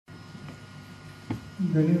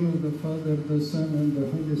In the name of the Father, the Son, and the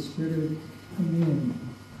Holy Spirit. Amen.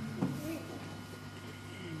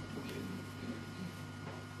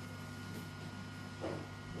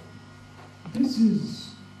 This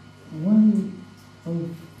is one of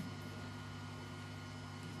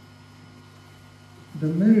the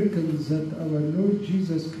miracles that our Lord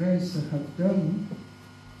Jesus Christ have done,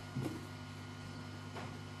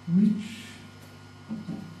 which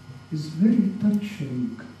is very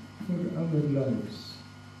touching for our lives.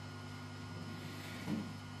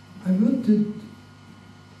 I wanted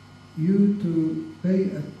you to pay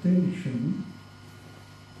attention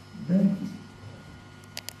that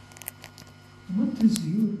what is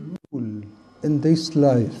your role in this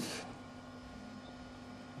life?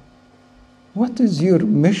 What is your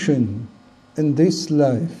mission in this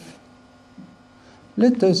life?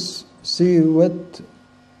 Let us see what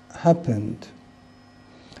happened.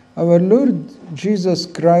 Our Lord Jesus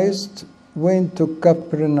Christ went to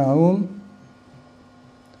Capernaum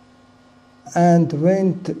and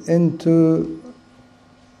went into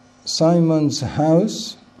Simon's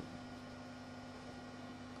house.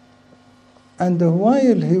 And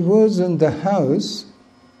while he was in the house,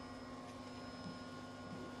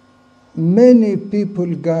 many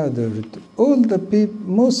people gathered.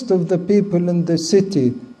 Most of the people in the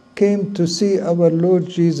city came to see our Lord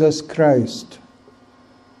Jesus Christ.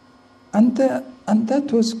 And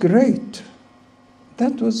that was great.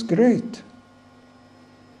 That was great.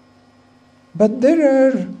 But there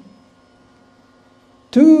are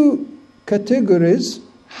two categories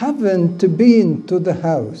haven't been to the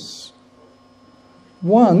house.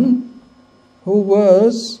 One who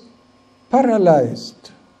was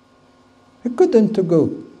paralyzed. He couldn't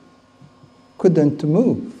go, couldn't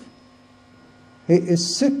move. He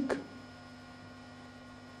is sick.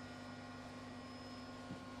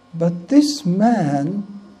 But this man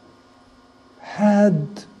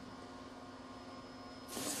had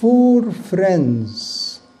 4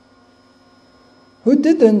 friends who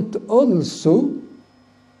didn't also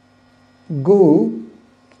go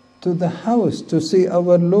to the house to see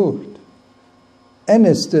our Lord.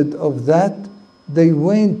 Instead of that, they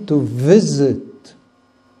went to visit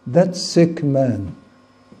that sick man.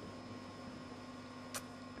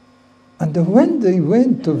 And when they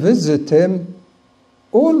went to visit him,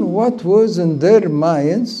 all what was in their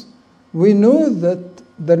minds, we know that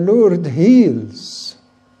the Lord heals.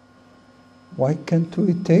 Why can't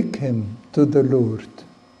we take him to the Lord?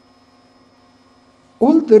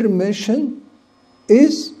 All their mission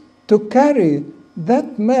is to carry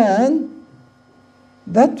that man,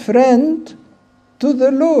 that friend, to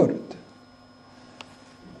the Lord.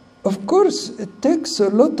 Of course, it takes a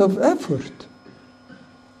lot of effort.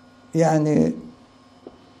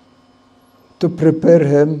 To prepare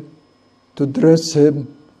him, to dress him,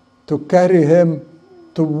 to carry him,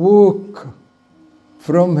 to walk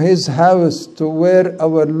from his house to where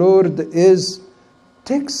our Lord is,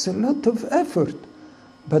 takes a lot of effort.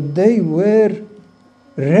 But they were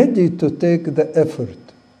ready to take the effort,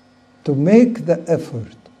 to make the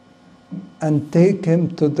effort, and take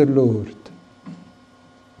him to the Lord.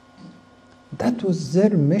 That was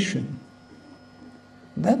their mission.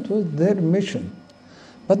 That was their mission.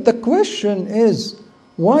 But the question is,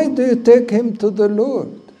 why do you take him to the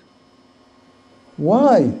Lord?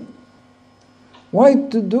 Why? Why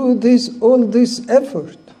to do all this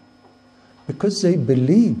effort? Because they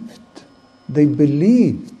believed. They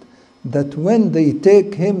believed that when they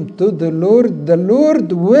take him to the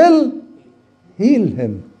Lord will heal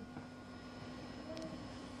him.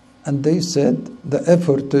 And they said, the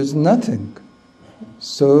effort is nothing.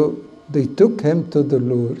 So they took him to the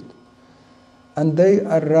Lord, and they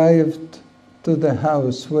arrived to the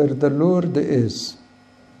house where the Lord is.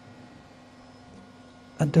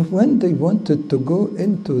 And when they wanted to go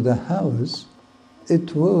into the house,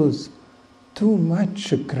 it was too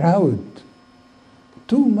much crowd.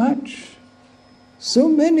 Too much. So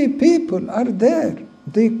many people are there.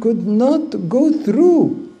 They could not go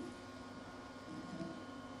through.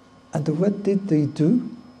 And what did they do?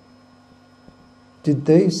 Did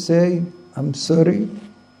they say, I'm sorry,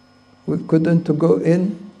 we couldn't go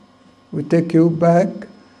in, we take you back,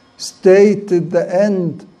 stay to the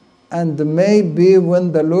end, and maybe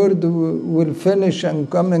when the Lord will finish and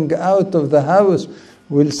coming out of the house,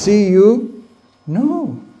 we'll see you?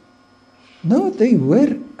 No. No, they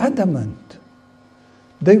were adamant.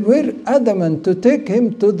 They were adamant to take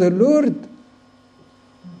him to the Lord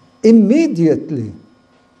immediately.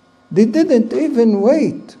 They didn't even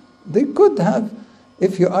wait. They could have.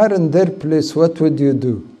 If you are in their place, what would you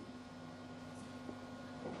do?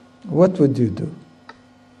 What would you do?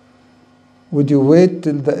 Would you wait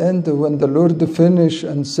till the end when the Lord finish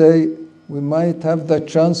and say, we might have the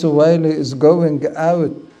chance while he is going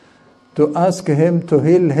out to ask him to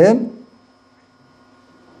heal him?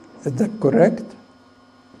 Is that correct?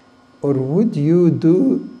 Or would you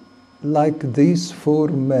do like these 4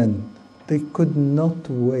 men? They could not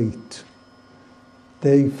wait.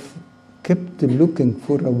 They kept looking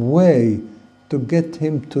for a way to get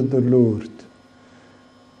him to the Lord.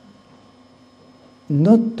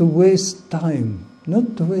 Not to waste time,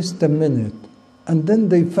 not to waste a minute. And then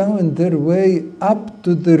they found their way up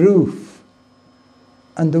to the roof.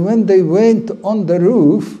 And when they went on the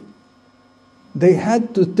roof, they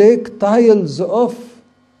had to take tiles off.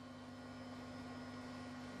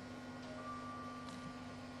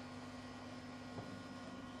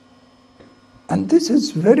 And this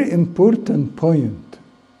is very important point.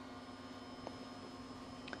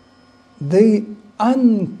 They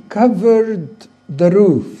uncovered the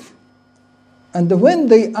roof. And when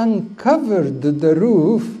they uncovered the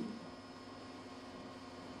roof,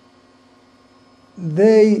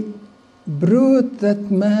 they brought that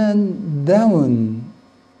man down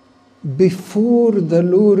before the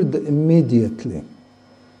Lord immediately.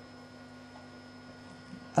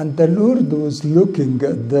 And the Lord was looking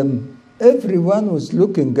at them. Everyone was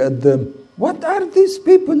looking at them. What are these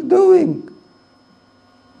people doing?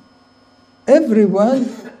 Everyone,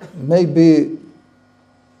 maybe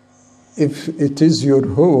if it is your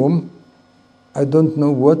home, I don't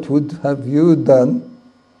know what would have you done.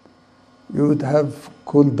 You would have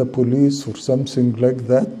called the police or something like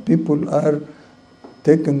that. People are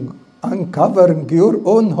uncovering your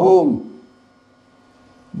own home.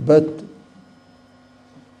 But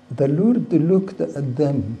the Lord looked at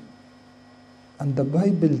them, and the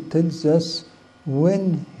Bible tells us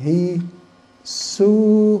when he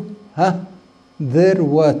saw their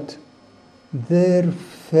what? Their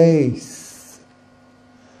faith.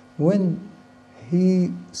 When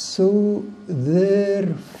he saw their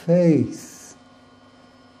faith,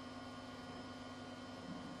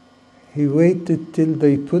 he waited till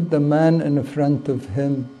they put the man in front of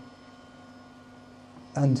him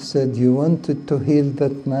and said, you wanted to heal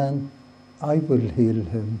that man? I will heal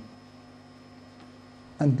him.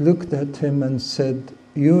 And looked at him and said,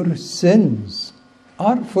 your sins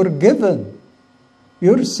are forgiven.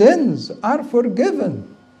 Your sins are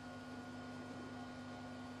forgiven.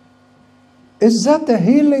 Is that a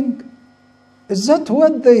healing? Is that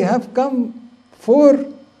what they have come for?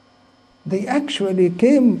 They actually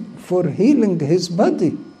came for healing his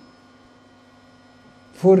body,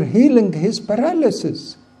 for healing his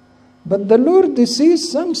paralysis. But the Lord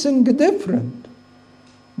sees something different.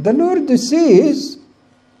 The Lord sees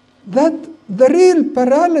that the real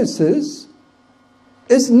paralysis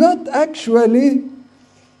is not actually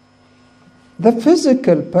the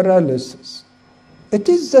physical paralysis. It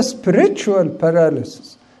is the spiritual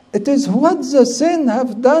paralysis. It is what the sin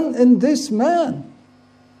have done in this man.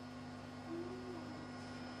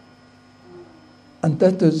 And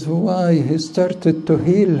that is why he started to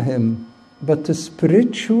heal him, but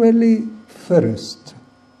spiritually first.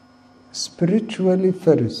 Spiritually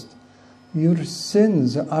first. Your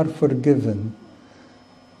sins are forgiven.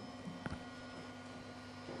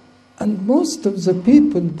 And most of the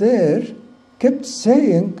people there kept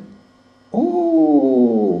saying,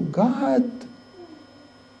 oh, God,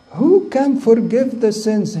 who can forgive the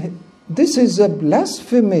sins? This is a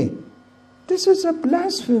blasphemy. This is a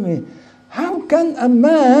blasphemy. How can a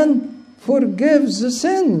man forgive the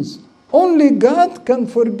sins? Only God can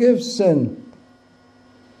forgive sin.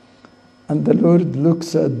 And the Lord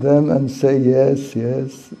looks at them and says, yes,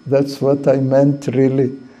 yes, that's what I meant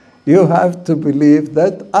really. You have to believe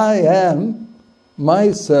that I am,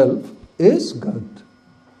 myself, is God.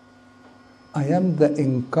 I am the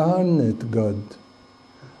incarnate God.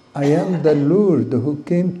 I am the Lord who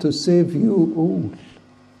came to save you all.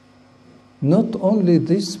 Not only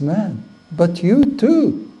this man, but you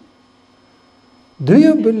too. Do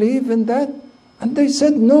you believe in that? And they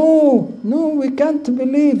said, no, we can't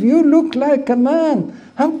believe. You look like a man.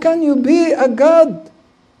 How can you be a God?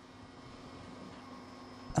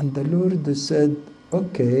 And the Lord said,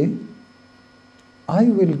 okay, I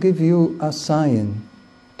will give you a sign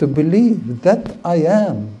to believe that I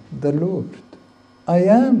am the Lord. I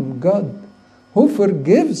am God who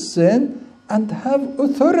forgives sin and have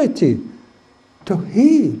authority to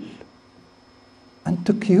heal and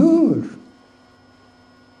to cure.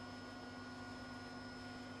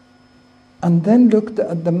 And then looked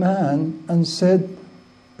at the man and said,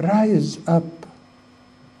 rise up.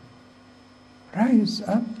 Rise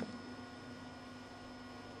up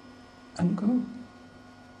and go.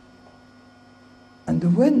 And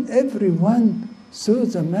And when everyone saw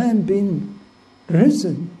the man being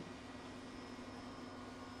risen,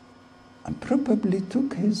 and probably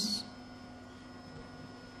took his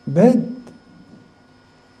bed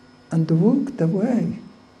and walked away,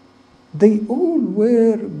 they all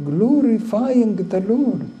were glorifying the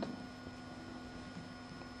Lord.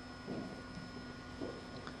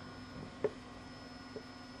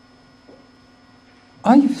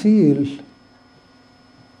 I feel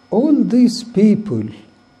all these people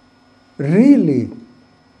really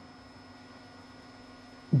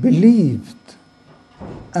believed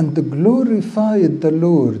and glorified the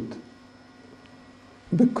Lord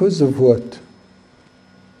because of what?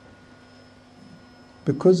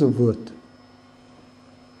 Because of what?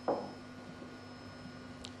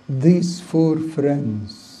 These 4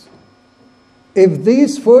 friends. If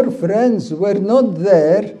these 4 friends were not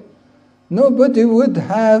there, nobody would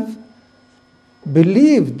have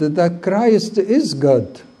believed that Christ is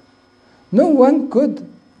God. No one could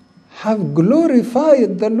have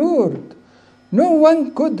glorified the Lord. No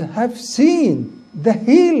one could have seen the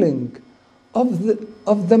healing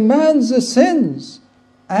of the man's sins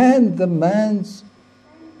and the man's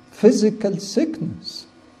physical sickness.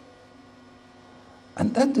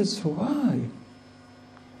 And that is why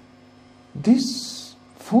these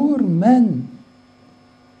 4 men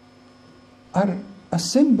are a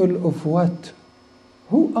symbol of what?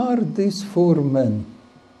 Who are these 4 men?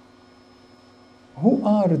 Who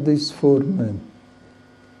are these 4 men?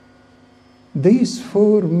 These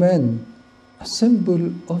 4 men, a symbol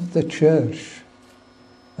of the church,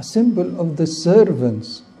 a symbol of the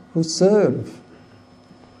servants who serve.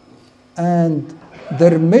 And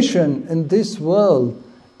their mission in this world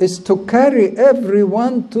is to carry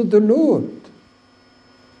everyone to the Lord.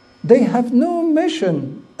 They have no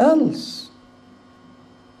mission else.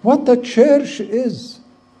 What a church is.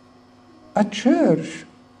 A church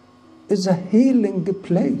is a healing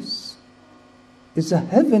place, is a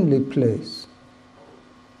heavenly place.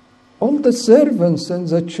 All the servants in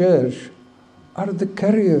the church are the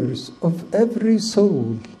carriers of every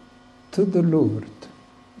soul to the Lord.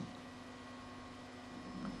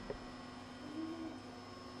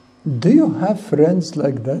 Do you have friends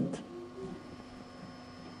like that?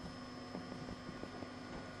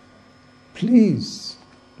 Please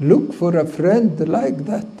look for a friend like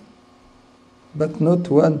that, but not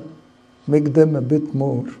one. Make them a bit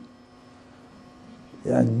more.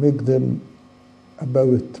 And make them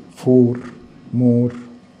about 4 more.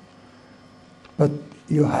 But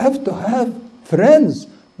you have to have friends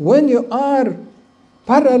when you are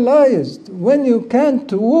paralyzed, when you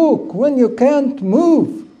can't walk, when you can't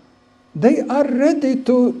move. They are ready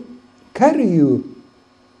to carry you.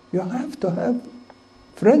 You have to have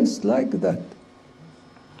friends like that.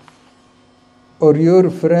 Or your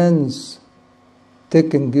friends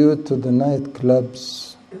taking you to the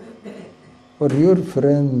nightclubs, or your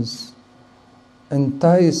friends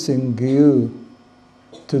enticing you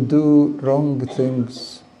to do wrong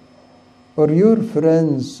things, or your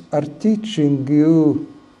friends are teaching you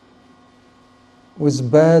with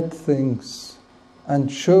bad things and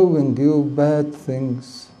showing you bad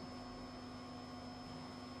things.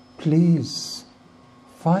 Please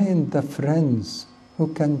find the friends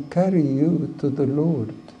who can carry you to the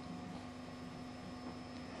Lord.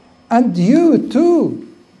 And you too,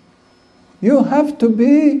 you have to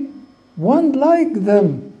be one like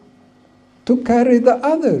them to carry the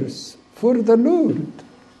others for the Lord.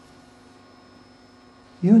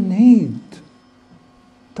 You need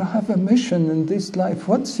to have a mission in this life.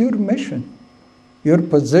 What's your mission? Your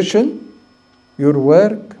position, your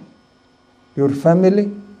work, your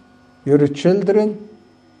family, your children?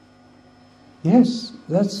 Yes,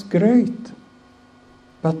 that's great.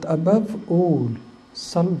 But above all,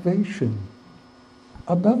 salvation.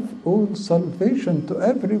 Above all, salvation to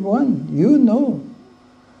everyone. You know.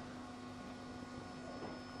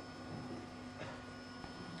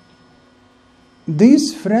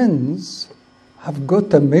 These friends have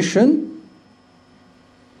got a mission.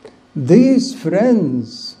 These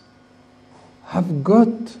friends have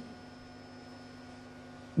got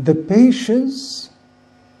the patience,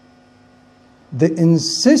 the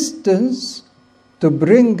insistence to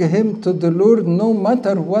bring him to the Lord no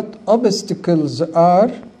matter what obstacles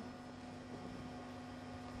are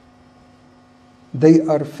they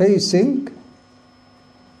are facing.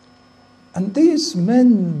 And these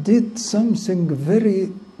men did something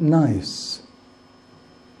very nice.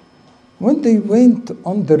 When they went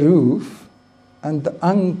on the roof and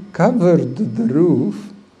uncovered the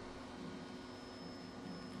roof,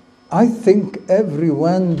 I think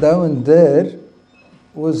everyone down there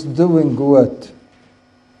was doing what?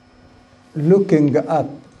 looking up.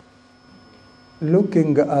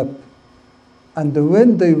 Looking up. And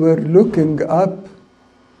when they were looking up,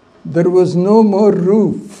 there was no more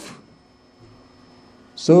roof.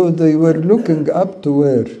 So they were looking up to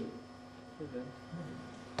where?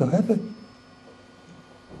 To heaven.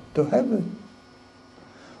 To heaven.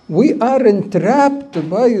 We are entrapped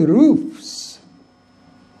by roofs.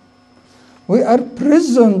 We are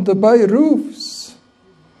prisoned by roofs.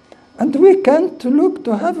 And we can't look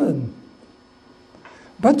to heaven.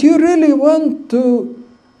 But you really want to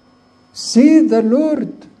see the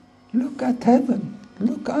Lord, look at heaven.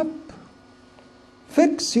 Look up.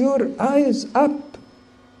 Fix your eyes up.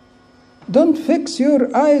 Don't fix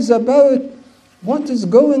your eyes about what is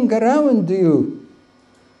going around you.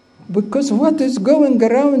 Because what is going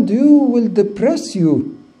around you will depress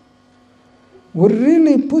you, will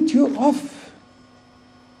really put you off,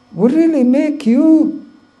 will really make you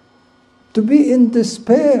to be in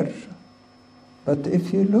despair. But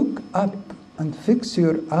if you look up and fix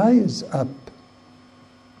your eyes up,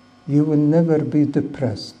 you will never be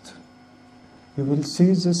depressed. You will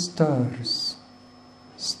see the stars.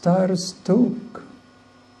 Stars talk.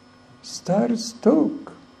 Stars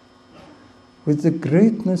talk with the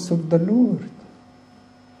greatness of the Lord.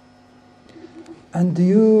 And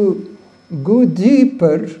you go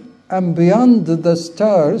deeper and beyond the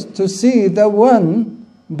stars to see the one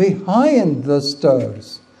behind the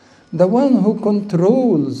stars, the one who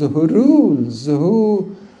controls, who rules,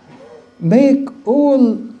 who make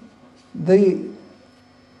all the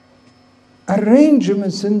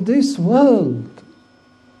arrangements in this world,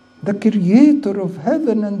 the creator of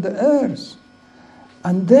heaven and the earth.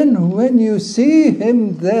 And then when you see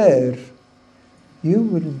him there, you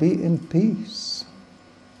will be in peace.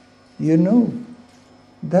 You know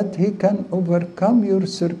that he can overcome your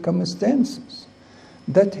circumstances,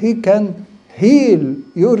 that he can heal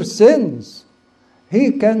your sins,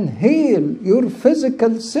 he can heal your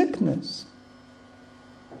physical sickness.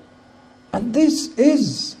 And this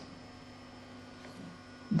is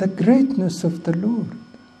the greatness of the Lord.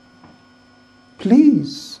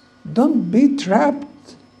 Please, don't be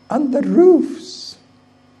trapped under roofs.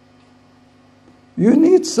 You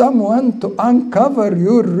need someone to uncover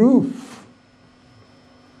your roof.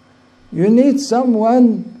 You need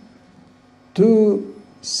someone to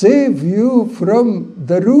save you from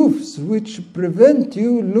the roofs which prevent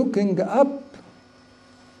you looking up,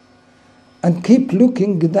 and keep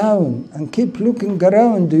looking down and keep looking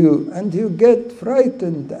around you, and you get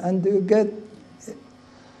frightened and you get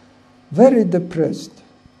very depressed.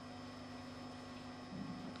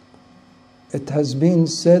 It has been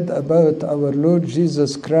said about our Lord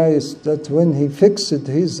Jesus Christ that when he fixed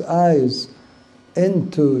his eyes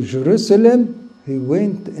into Jerusalem, he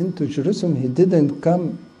went into Jerusalem, he didn't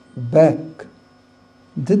come back.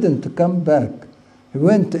 Didn't come back. He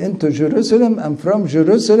went into Jerusalem, and from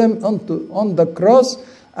Jerusalem on the cross,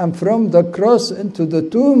 and from the cross into the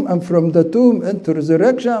tomb, and from the tomb into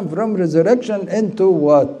resurrection, and from resurrection into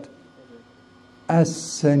what?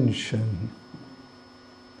 Ascension.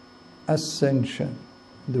 Ascension.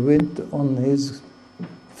 He went on his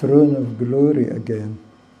throne of glory again.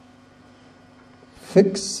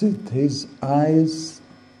 Fixed his eyes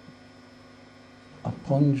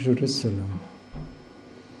upon Jerusalem.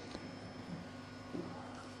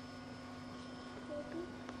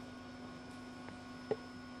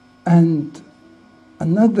 And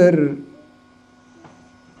another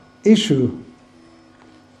issue,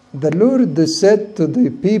 the Lord said to the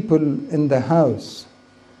people in the house,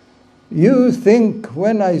 you think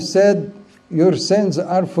when I said your sins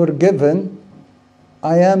are forgiven,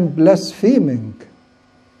 I am blaspheming.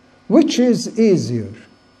 Which is easier,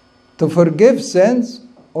 to forgive sins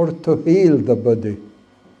or to heal the body?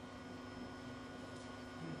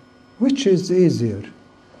 Which is easier?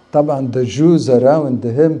 طبعا the Jews around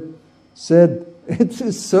him said, it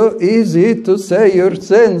is so easy to say your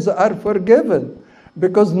sins are forgiven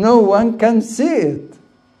because no one can see it.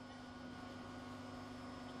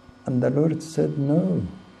 And the Lord said, no,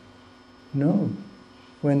 no.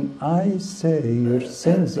 When I say your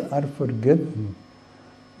sins are forgiven,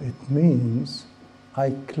 it means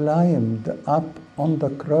I climbed up on the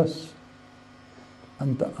cross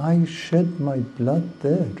and I shed my blood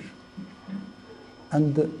there.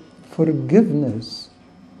 And the forgiveness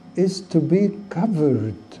is to be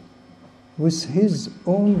covered with his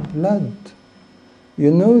own blood. You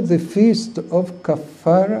know the feast of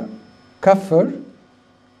Kafar,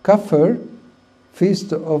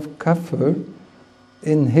 feast of Kafar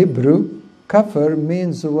in Hebrew. Kafar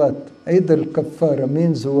means what? Eid al-Kafara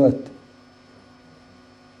means what?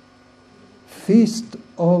 Feast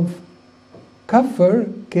of Kafir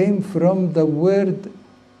came from the word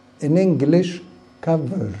in English,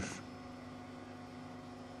 cover.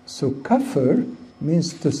 So kafir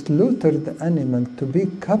means to slaughter the animal, to be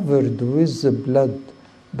covered with the blood.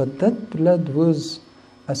 But that blood was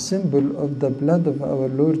a symbol of the blood of our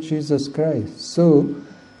Lord Jesus Christ. So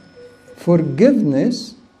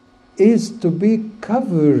forgiveness is to be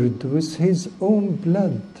covered with His own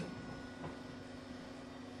blood.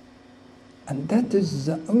 And that is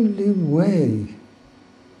the only way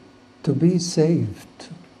to be saved.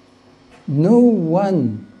 No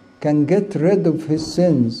one can get rid of his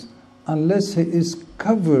sins unless he is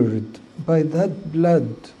covered by that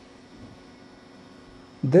blood.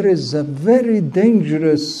 There is a very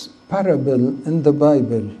dangerous parable in the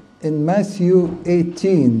Bible, in Matthew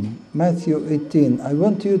 18. Matthew 18. I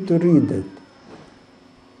want you to read it.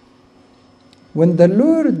 When the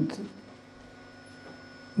Lord,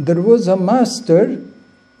 there was a master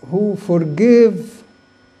who forgave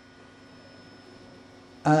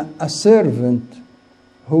a servant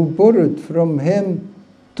who borrowed from him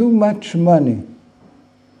too much money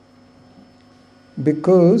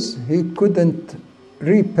because he couldn't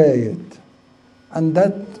repay it. And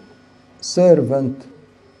that servant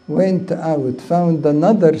went out, found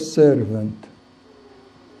another servant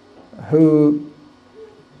who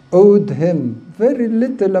owed him very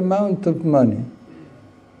little amount of money.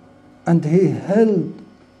 And he held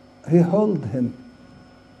him.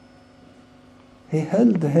 He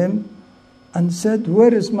held him and said,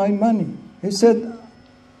 "Where is my money?" He said,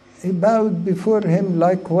 he bowed before him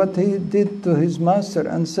like what he did to his master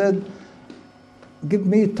and said, "Give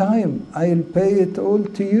me time, I'll pay it all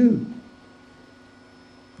to you."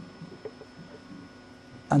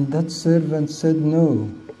 And that servant said, "No,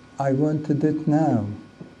 I wanted it now."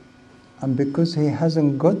 And because he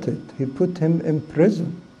hasn't got it, he put him in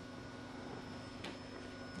prison.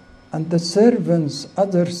 And the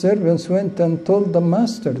other servants went and told the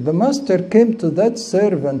master. The master came to that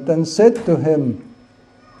servant and said to him,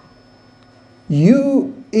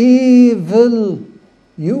 You evil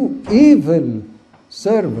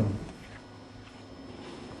servant."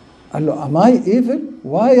 Hello, am I evil?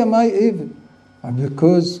 Why am I evil?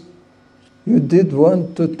 Because you did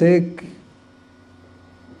want to take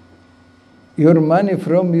your money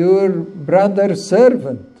from your brother's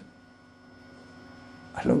servant.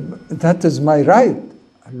 That is my right.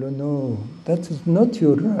 No, that is not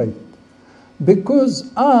your right.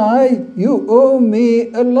 Because you owe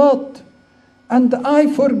me a lot. And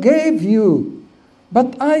I forgave you.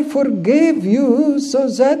 But I forgave you so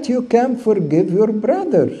that you can forgive your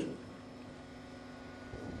brother.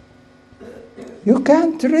 You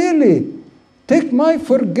can't really take my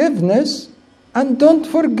forgiveness and don't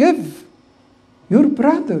forgive your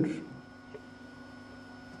brother.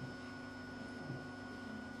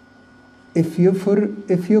 If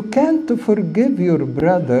you can't forgive your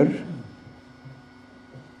brother,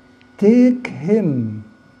 take him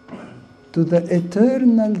to the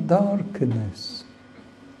eternal darkness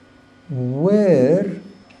where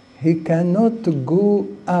he cannot go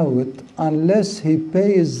out unless he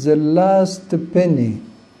pays the last penny.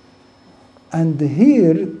 And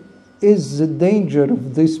here is the danger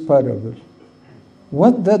of this parable.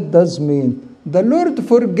 What that does mean? The Lord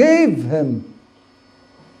forgave him.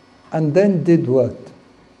 And then did what?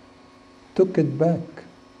 Took it back.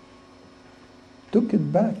 Took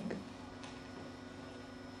it back.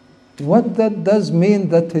 What that does mean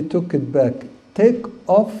that he took it back? Take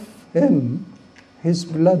off him his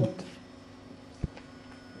blood.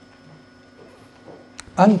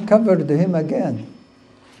 Uncovered him again.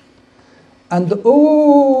 And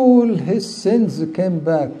all his sins came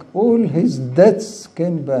back. All his debts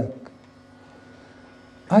came back.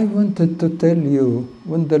 I wanted to tell you,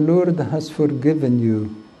 when the Lord has forgiven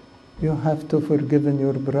you, you have to forgive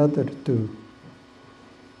your brother too.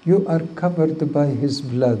 You are covered by his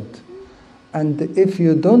blood. And if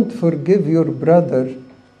you don't forgive your brother,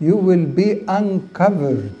 you will be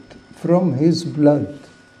uncovered from his blood.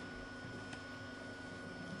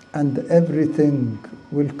 And everything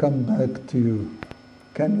will come back to you.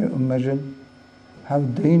 Can you imagine how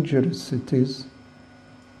dangerous it is?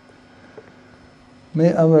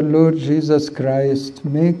 May our Lord Jesus Christ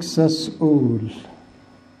make us all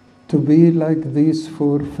to be like these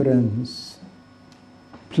four friends.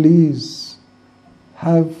 Please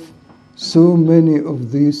have so many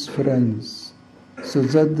of these friends so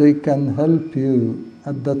that they can help you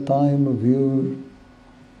at the time of your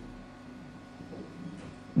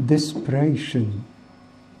desperation,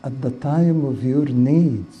 at the time of your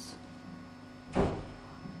needs.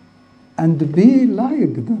 And be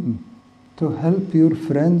like them to help your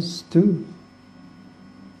friends too.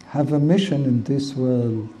 have a mission in this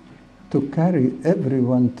world to carry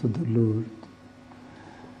everyone to the Lord.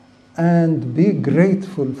 And be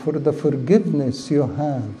grateful for the forgiveness you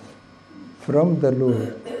have from the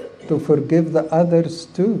Lord to forgive the others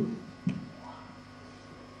too.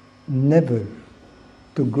 Never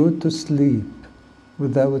to go to sleep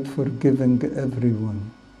without forgiving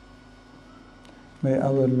everyone. May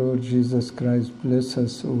our Lord Jesus Christ bless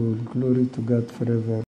us all. Glory to God forever.